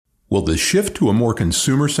Will the shift to a more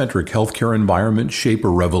consumer-centric healthcare environment shape a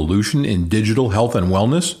revolution in digital health and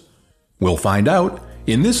wellness? We'll find out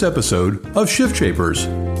in this episode of Shift Shapers.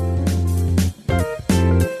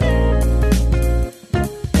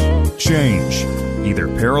 Change either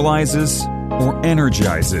paralyzes or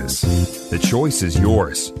energizes. The choice is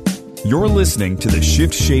yours. You're listening to the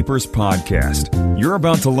Shift Shapers podcast. You're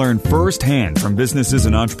about to learn firsthand from businesses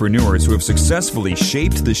and entrepreneurs who have successfully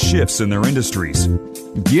shaped the shifts in their industries.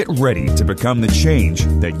 Get ready to become the change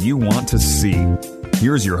that you want to see.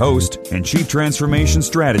 Here's your host and Chief Transformation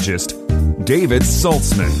Strategist, David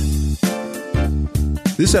Saltzman.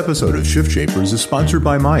 This episode of Shift Shapers is sponsored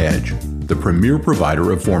by MyEdge, the premier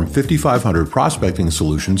provider of Form 5500 prospecting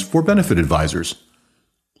solutions for benefit advisors.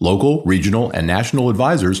 Local, regional, and national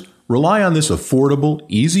advisors rely on this affordable,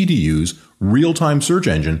 easy-to-use, real-time search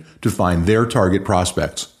engine to find their target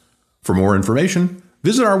prospects. For more information,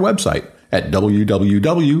 visit our website at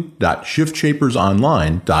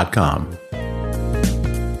www.shiftshapersonline.com.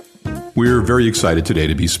 We're very excited today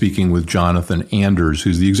to be speaking with Jonathan Anders,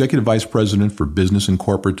 who's the Executive Vice President for Business and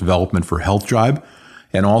Corporate Development for HealthJibe,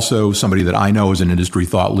 and also somebody that I know as an industry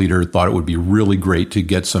thought leader. Thought it would be really great to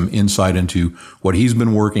get some insight into what he's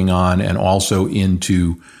been working on and also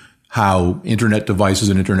into how internet devices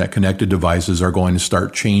and internet-connected devices are going to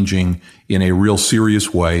start changing in a real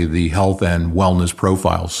serious way the health and wellness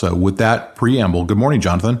profile. So with that preamble, good morning,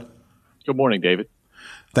 Jonathan. Good morning, David.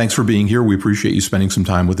 Thanks for being here. We appreciate you spending some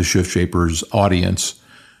time with the Shift Shapers audience.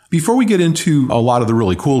 Before we get into a lot of the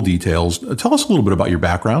really cool details, tell us a little bit about your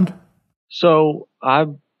background. So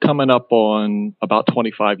I'm coming up on about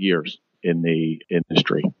 25 years in the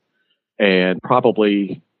industry, and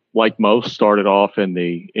probably like most, started off in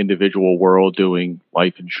the individual world doing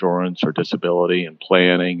life insurance or disability and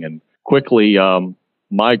planning, and quickly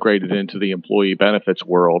migrated into the employee benefits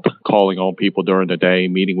world, calling on people during the day,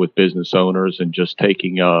 meeting with business owners, and just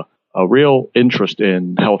taking a real interest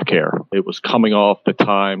in healthcare. It was coming off the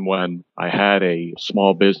time when I had a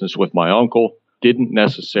small business with my uncle, didn't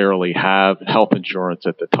necessarily have health insurance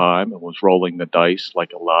at the time, and was rolling the dice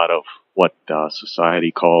like a lot of what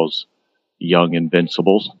society calls young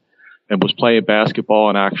invincibles, and was playing basketball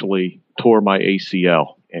and actually tore my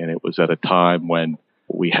ACL. And it was at a time when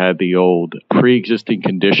we had the old pre-existing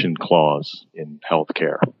condition clause in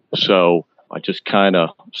healthcare. So I just kind of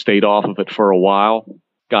stayed off of it for a while,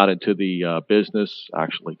 got into the business,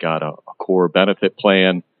 actually got a core benefit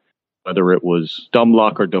plan. Whether it was dumb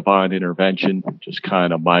luck or divine intervention, just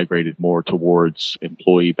kind of migrated more towards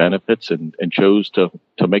employee benefits and chose to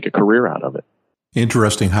make a career out of it.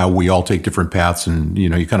 Interesting how we all take different paths, and you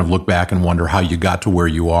kind of look back and wonder how you got to where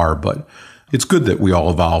you are, but it's good that we all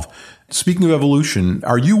evolve. Speaking of evolution,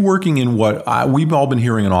 are you working in what we've all been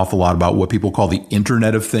hearing an awful lot about, what people call the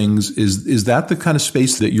Internet of Things? Is that the kind of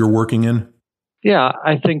space that you're working in? Yeah,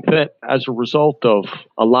 I think that as a result of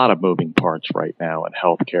a lot of moving parts right now in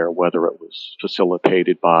healthcare, whether it was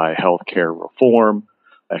facilitated by healthcare reform,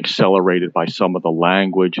 accelerated by some of the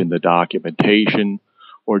language in the documentation,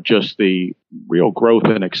 or just the real growth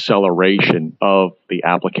and acceleration of the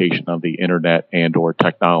application of the internet and or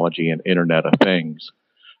technology and Internet of Things,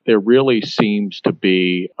 there really seems to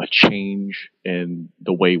be a change in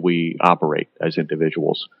the way we operate as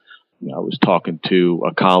individuals. I was talking to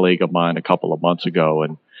a colleague of mine a couple of months ago,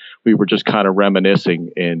 and we were just kind of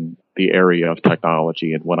reminiscing in the area of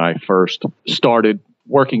technology. And when I first started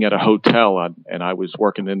working at a hotel and I was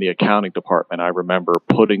working in the accounting department, I remember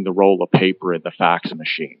putting the roll of paper in the fax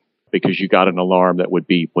machine because you got an alarm that would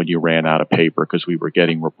beep when you ran out of paper because we were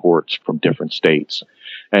getting reports from different states.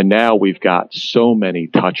 And now we've got so many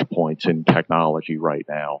touch points in technology right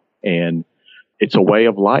now, and it's a way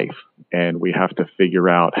of life, and we have to figure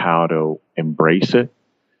out how to embrace it,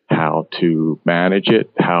 how to manage it,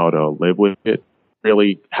 how to live with it,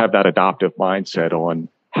 really have that adoptive mindset on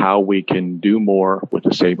how we can do more with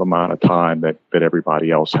the same amount of time that everybody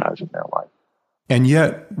else has in their life. And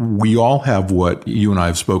yet we all have what you and I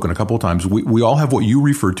have spoken a couple of times. We all have what you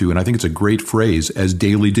refer to, and I think it's a great phrase, as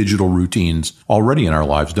daily digital routines already in our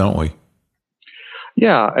lives, don't we?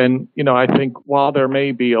 Yeah. And, I think while there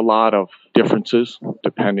may be a lot of differences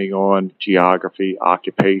depending on geography,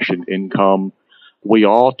 occupation, income, we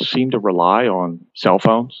all seem to rely on cell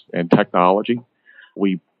phones and technology.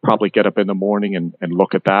 We probably get up in the morning and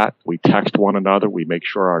look at that. We text one another. We make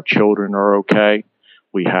sure our children are okay.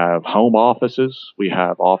 We have home offices. We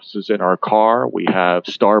have offices in our car. We have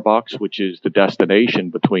Starbucks, which is the destination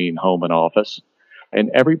between home and office. And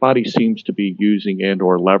everybody seems to be using and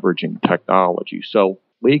or leveraging technology. So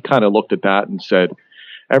we kind of looked at that and said,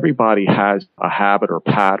 everybody has a habit or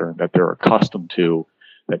pattern that they're accustomed to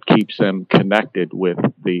that keeps them connected with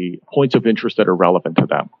the points of interest that are relevant to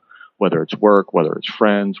them, whether it's work, whether it's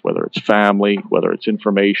friends, whether it's family, whether it's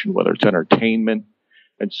information, whether it's entertainment.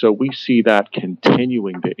 And so we see that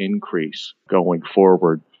continuing to increase going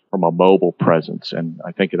forward from a mobile presence. And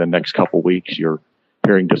I think in the next couple of weeks, you're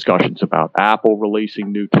hearing discussions about Apple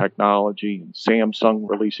releasing new technology and Samsung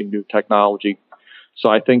releasing new technology. So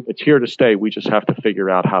I think it's here to stay. We just have to figure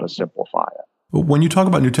out how to simplify it. When you talk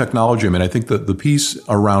about new technology, I mean, I think that the piece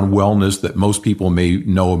around wellness that most people may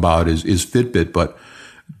know about is Fitbit, but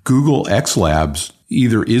Google X Labs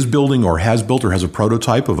either is building or has built or has a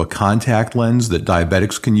prototype of a contact lens that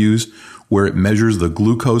diabetics can use where it measures the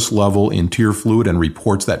glucose level in tear fluid and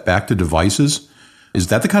reports that back to devices. Is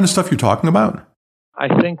that the kind of stuff you're talking about?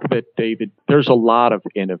 I think that, David, there's a lot of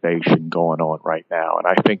innovation going on right now. And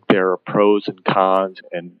I think there are pros and cons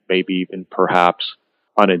and maybe even perhaps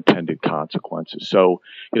unintended consequences. So,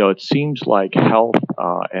 it seems like health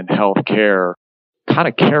and healthcare kind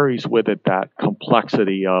of carries with it that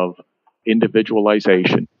complexity of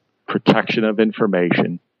individualization, protection of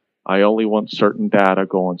information. I only want certain data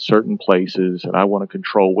going certain places, and I want to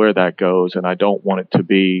control where that goes, and I don't want it to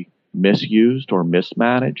be misused or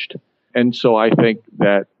mismanaged. And so I think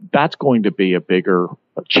that that's going to be a bigger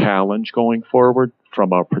challenge going forward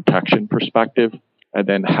from a protection perspective, and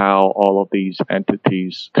then how all of these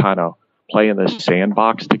entities kind of play in this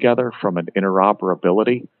sandbox together from an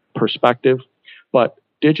interoperability perspective. But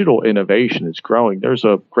digital innovation is growing. There's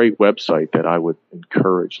a great website that I would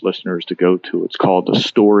encourage listeners to go to. It's called The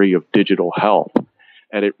Story of Digital Health.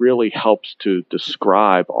 And it really helps to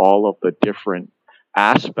describe all of the different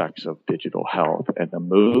aspects of digital health and the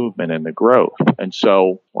movement and the growth. And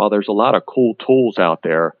so while there's a lot of cool tools out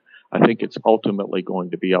there, I think it's ultimately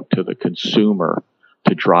going to be up to the consumer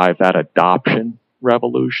to drive that adoption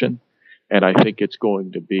revolution. And I think it's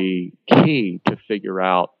going to be key to figure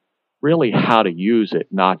out really how to use it,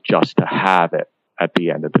 not just to have it at the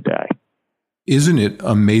end of the day. Isn't it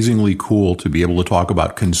amazingly cool to be able to talk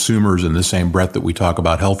about consumers in the same breath that we talk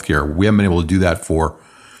about healthcare? We haven't been able to do that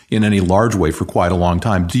in any large way for quite a long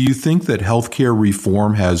time. Do you think that healthcare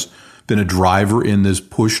reform has been a driver in this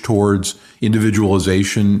push towards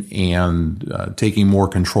individualization and taking more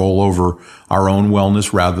control over our own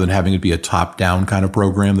wellness rather than having it be a top-down kind of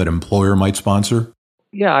program that an employer might sponsor?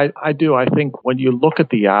 Yeah, I do. I think when you look at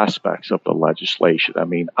the aspects of the legislation, I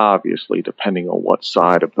mean, obviously, depending on what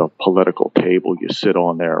side of the political table you sit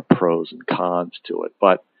on, there are pros and cons to it.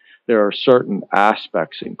 But there are certain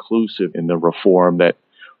aspects inclusive in the reform that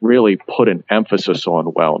really put an emphasis on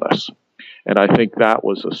wellness. And I think that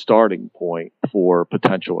was a starting point for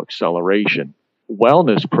potential acceleration.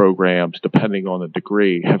 Wellness programs, depending on the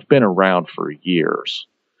degree, have been around for years.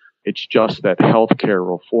 It's just that healthcare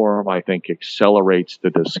reform, I think, accelerates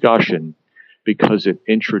the discussion because it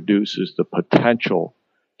introduces the potential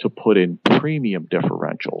to put in premium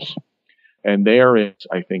differentials. And there is,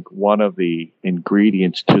 I think, one of the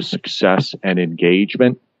ingredients to success and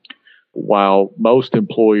engagement. While most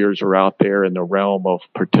employers are out there in the realm of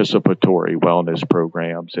participatory wellness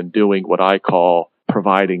programs and doing what I call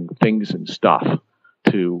providing things and stuff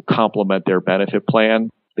to complement their benefit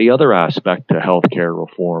plan, the other aspect to healthcare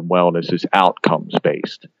reform wellness is outcomes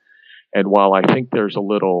based. And while I think there's a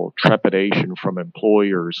little trepidation from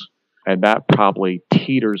employers, and that probably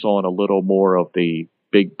teeters on a little more of the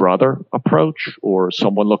big brother approach or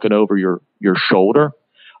someone looking over your shoulder,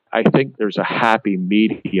 I think there's a happy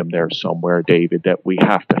medium there somewhere, David, that we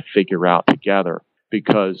have to figure out together,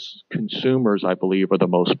 because consumers, I believe, are the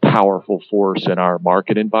most powerful force in our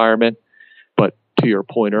market environment. But to your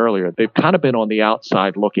point earlier, they've kind of been on the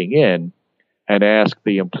outside looking in and asked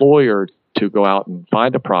the employer to go out and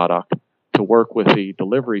find a product, to work with the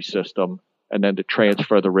delivery system, and then to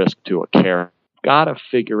transfer the risk to a carrier. Got to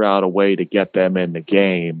figure out a way to get them in the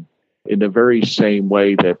game in the very same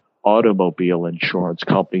way that automobile insurance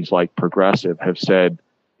companies like Progressive have said,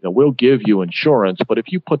 we'll give you insurance, but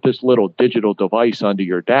if you put this little digital device under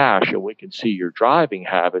your dash and we can see your driving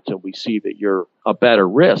habits and we see that you're a better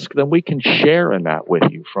risk, then we can share in that with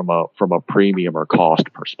you from a premium or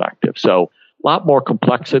cost perspective. So a lot more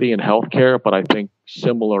complexity in healthcare, but I think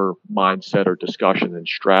similar mindset or discussion and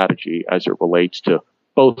strategy as it relates to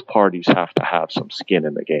both parties have to have some skin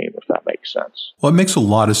in the game, if that makes sense. Well, it makes a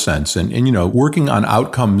lot of sense. And working on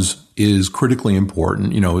outcomes is critically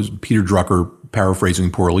important. As Peter Drucker,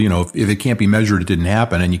 paraphrasing poorly, if it can't be measured, it didn't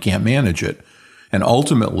happen and you can't manage it. And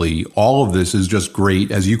ultimately, all of this is just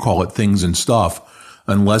great, as you call it, things and stuff,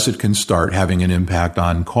 unless it can start having an impact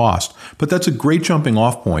on cost. But that's a great jumping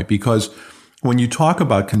off point, because When you talk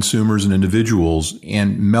about consumers and individuals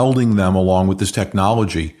and melding them along with this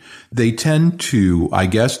technology, they tend to, I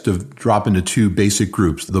guess, to drop into two basic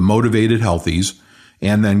groups, the motivated healthies,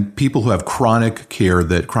 and then people who have chronic care,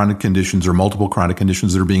 that chronic conditions or multiple chronic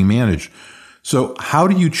conditions that are being managed. So how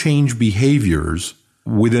do you change behaviors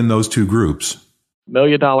within those two groups? $1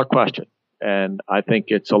 million question. And I think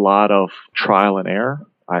it's a lot of trial and error.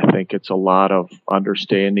 I think it's a lot of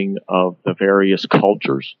understanding of the various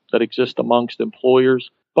cultures that exist amongst employers.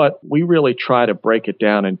 But we really try to break it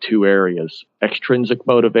down in two areas, extrinsic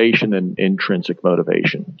motivation and intrinsic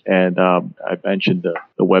motivation. And I mentioned the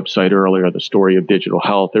website earlier, the Story of Digital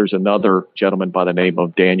Health. There's another gentleman by the name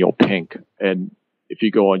of Daniel Pink. And if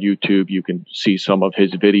you go on YouTube, you can see some of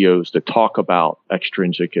his videos that talk about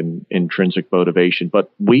extrinsic and intrinsic motivation. But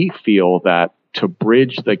we feel that to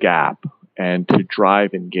bridge the gap and to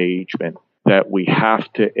drive engagement, that we have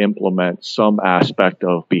to implement some aspect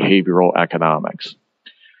of behavioral economics.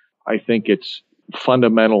 I think it's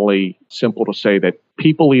fundamentally simple to say that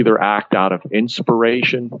people either act out of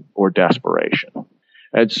inspiration or desperation.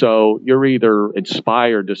 And so you're either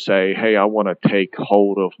inspired to say, hey, I want to take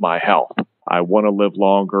hold of my health. I want to live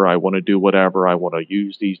longer. I want to do whatever. I want to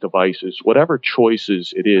use these devices, whatever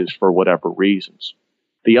choices it is for whatever reasons.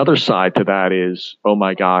 The other side to that is, oh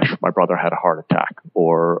my gosh, my brother had a heart attack,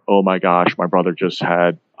 or oh my gosh, my brother just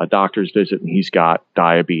had a doctor's visit and he's got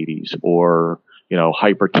diabetes or,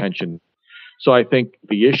 hypertension. So I think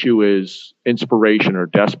the issue is inspiration or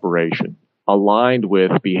desperation aligned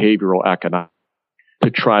with behavioral economics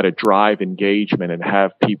to try to drive engagement and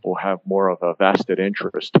have people have more of a vested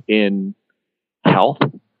interest in health,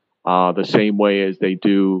 the same way as they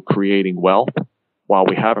do creating wealth. While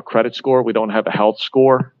we have a credit score, we don't have a health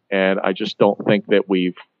score. And I just don't think that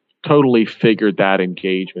we've totally figured that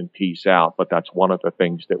engagement piece out. But that's one of the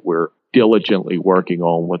things that we're diligently working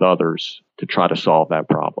on with others to try to solve that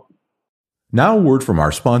problem. Now a word from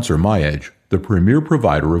our sponsor, MyEdge, the premier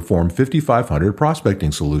provider of Form 5500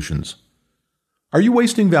 prospecting solutions. Are you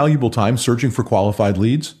wasting valuable time searching for qualified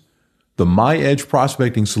leads? The MyEdge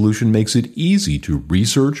prospecting solution makes it easy to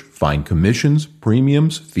research, find commissions,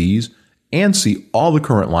 premiums, fees, and see all the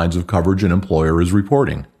current lines of coverage an employer is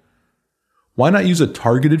reporting. Why not use a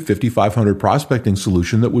targeted 5500 prospecting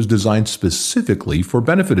solution that was designed specifically for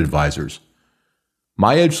benefit advisors?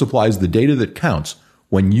 MyEdge supplies the data that counts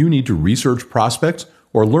when you need to research prospects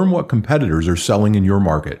or learn what competitors are selling in your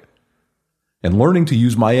market. And learning to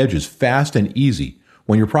use MyEdge is fast and easy.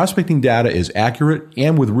 When your prospecting data is accurate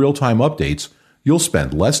and with real-time updates, you'll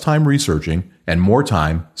spend less time researching and more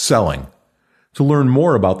time selling. To learn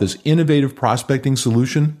more about this innovative prospecting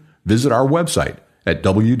solution, visit our website at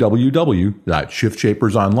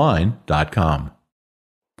www.shiftshapersonline.com.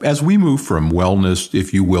 As we move from wellness,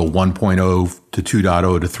 if you will, 1.0 to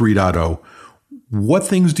 2.0 to 3.0, what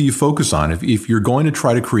things do you focus on if you're going to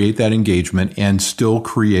try to create that engagement and still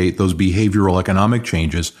create those behavioral economic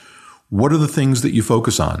changes? What are the things that you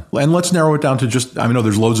focus on? And let's narrow it down to I know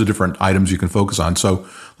there's loads of different items you can focus on. So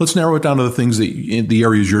let's narrow it down to the things the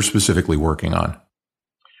areas you're specifically working on.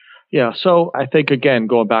 Yeah. So I think, again,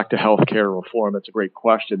 going back to healthcare reform, it's a great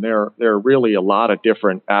question. There are really a lot of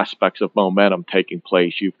different aspects of momentum taking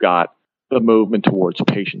place. You've got the movement towards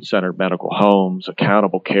patient-centered medical homes,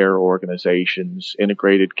 accountable care organizations,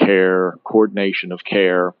 integrated care, coordination of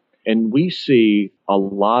care. And we see a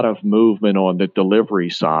lot of movement on the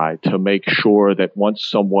delivery side to make sure that once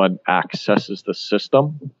someone accesses the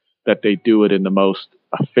system, that they do it in the most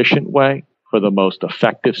efficient way for the most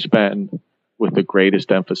effective spend with the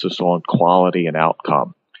greatest emphasis on quality and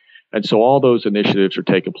outcome. And so all those initiatives are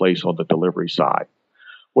taking place on the delivery side.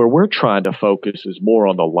 Where we're trying to focus is more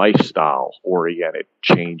on the lifestyle-oriented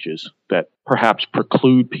changes that perhaps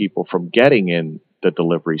preclude people from getting in the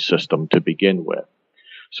delivery system to begin with.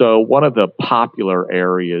 So one of the popular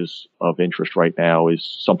areas of interest right now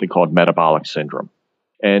is something called metabolic syndrome.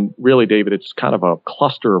 And really, David, it's kind of a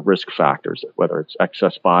cluster of risk factors, whether it's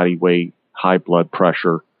excess body weight, high blood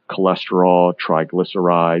pressure, cholesterol,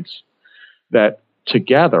 triglycerides, that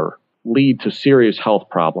together lead to serious health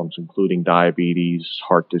problems, including diabetes,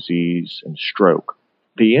 heart disease, and stroke.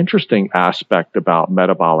 The interesting aspect about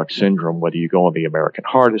metabolic syndrome, whether you go on the American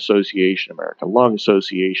Heart Association, American Lung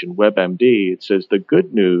Association, WebMD, it says the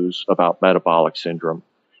good news about metabolic syndrome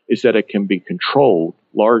is that it can be controlled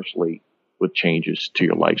largely with changes to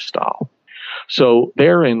your lifestyle. So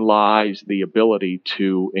therein lies the ability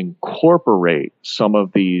to incorporate some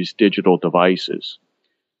of these digital devices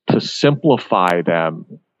to simplify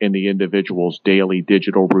them in the individual's daily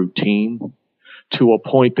digital routine to a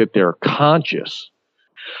point that they're conscious,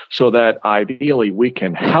 so that ideally we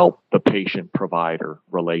can help the patient-provider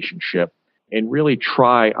relationship and really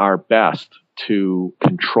try our best to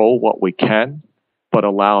control what we can, but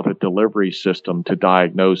allow the delivery system to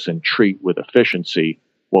diagnose and treat with efficiency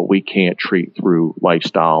what we can't treat through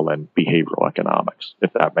lifestyle and behavioral economics,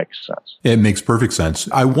 if that makes sense. It makes perfect sense.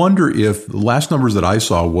 I wonder if the last numbers that I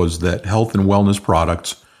saw was that health and wellness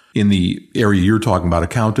products in the area you're talking about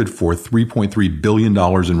accounted for $3.3 billion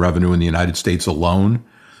in revenue in the United States alone.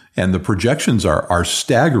 And the projections are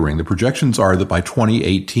staggering. The projections are that by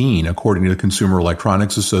 2018, according to the Consumer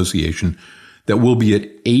Electronics Association, that we'll be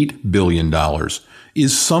at $8 billion.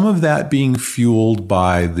 Is some of that being fueled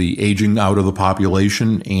by the aging out of the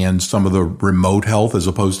population and some of the remote health as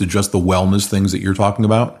opposed to just the wellness things that you're talking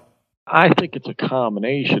about? I think it's a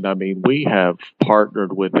combination. I mean, we have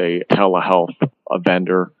partnered with a telehealth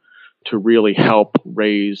vendor to really help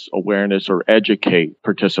raise awareness or educate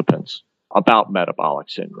participants about metabolic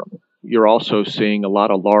syndrome. You're also seeing a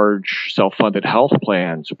lot of large self-funded health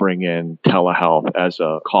plans bring in telehealth as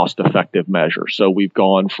a cost-effective measure. So we've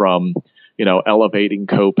gone from elevating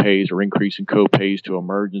copays or increasing copays to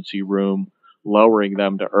emergency room, lowering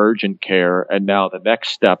them to urgent care. And now the next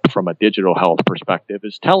step from a digital health perspective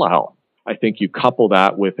is telehealth. I think you couple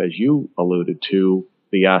that with, as you alluded to,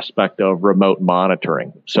 the aspect of remote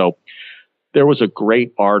monitoring. So there was a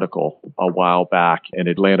great article a while back in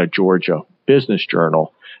Atlanta, Georgia Business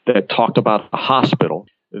Journal that talked about a hospital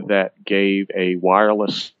that gave a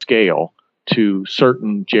wireless scale to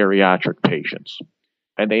certain geriatric patients.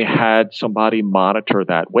 And they had somebody monitor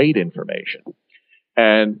that weight information.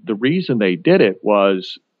 And the reason they did it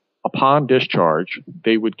was upon discharge,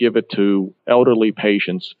 they would give it to elderly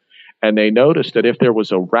patients. And they noticed that if there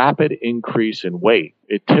was a rapid increase in weight,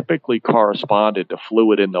 it typically corresponded to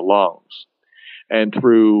fluid in the lungs. And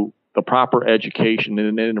through the proper education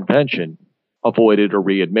and intervention, avoided a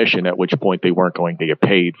readmission, at which point they weren't going to get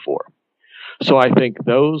paid for. So I think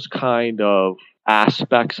those kind of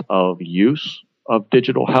aspects of use of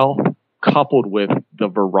digital health, coupled with the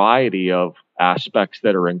variety of aspects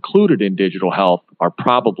that are included in digital health, are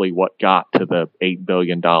probably what got to the $8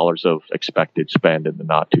 billion of expected spend in the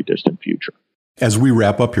not too distant future. As we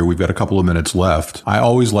wrap up here, we've got a couple of minutes left. I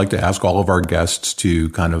always like to ask all of our guests to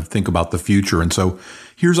kind of think about the future. And so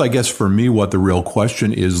here's, I guess, for me, what the real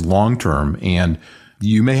question is long term. And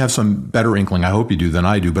you may have some better inkling, I hope you do, than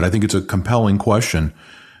I do, but I think it's a compelling question.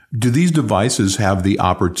 Do these devices have the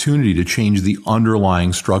opportunity to change the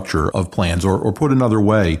underlying structure of plans? Or put another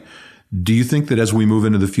way, do you think that as we move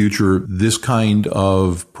into the future, this kind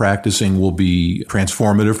of practicing will be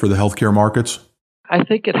transformative for the healthcare markets? I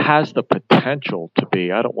think it has the potential to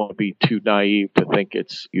be. I don't want to be too naive to think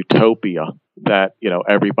it's utopia that,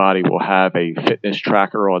 everybody will have a fitness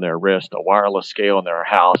tracker on their wrist, a wireless scale in their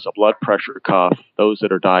house, a blood pressure cuff. Those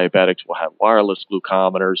that are diabetics will have wireless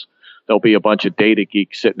glucometers. There'll be a bunch of data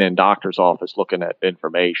geeks sitting in doctor's office looking at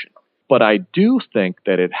information. But I do think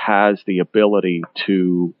that it has the ability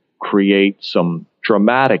to create some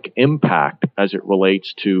dramatic impact as it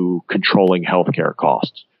relates to controlling healthcare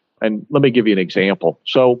costs. And let me give you an example.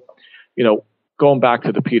 So, going back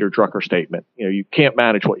to the Peter Drucker statement, you can't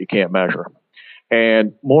manage what you can't measure.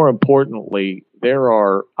 And more importantly, there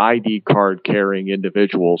are ID card carrying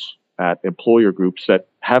individuals at employer groups that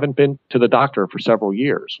haven't been to the doctor for several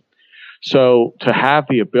years. So to have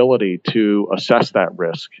the ability to assess that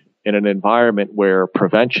risk in an environment where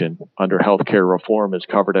prevention under healthcare reform is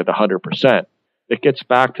covered at 100%, it gets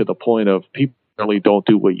back to the point of people really don't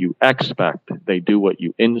do what you expect, they do what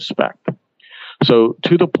you inspect. So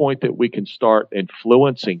to the point that we can start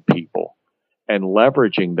influencing people and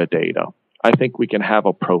leveraging the data, I think we can have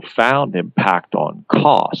a profound impact on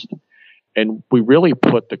cost. And we really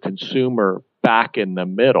put the consumer back in the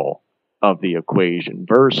middle of the equation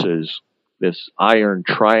versus this iron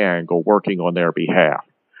triangle working on their behalf.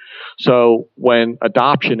 So when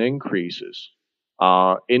adoption increases,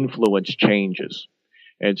 influence changes.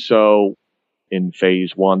 And so in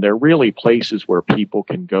phase one, there are really places where people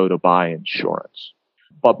can go to buy insurance.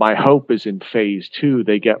 But my hope is in phase two,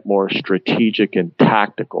 they get more strategic and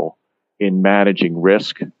tactical in managing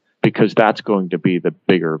risk, because that's going to be the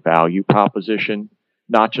bigger value proposition,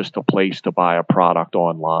 not just a place to buy a product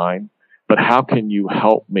online, but how can you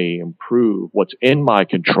help me improve what's in my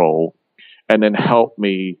control and then help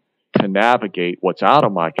me to navigate what's out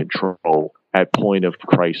of my control at point of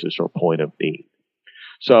crisis or point of need.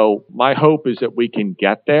 So my hope is that we can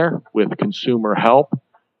get there with consumer help,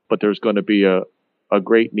 but there's going to be a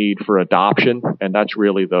great need for adoption, and that's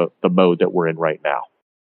really the mode that we're in right now.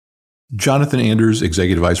 Jonathan Anders,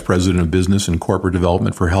 Executive Vice President of Business and Corporate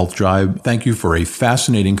Development for HealthJibe, thank you for a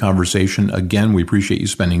fascinating conversation. Again, we appreciate you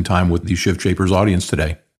spending time with the Shift Shapers audience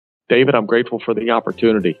today. David, I'm grateful for the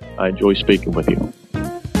opportunity. I enjoy speaking with you.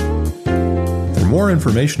 For more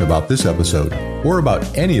information about this episode or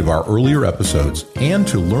about any of our earlier episodes, and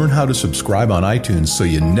to learn how to subscribe on iTunes so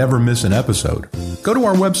you never miss an episode, go to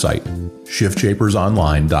our website,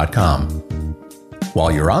 shiftshapersonline.com.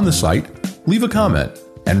 While you're on the site, leave a comment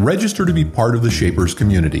and register to be part of the Shapers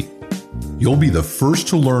community. You'll be the first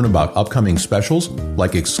to learn about upcoming specials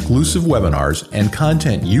like exclusive webinars and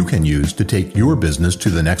content you can use to take your business to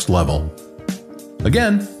the next level.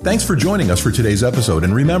 Again, thanks for joining us for today's episode,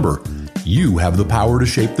 and remember, you have the power to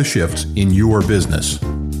shape the shifts in your business.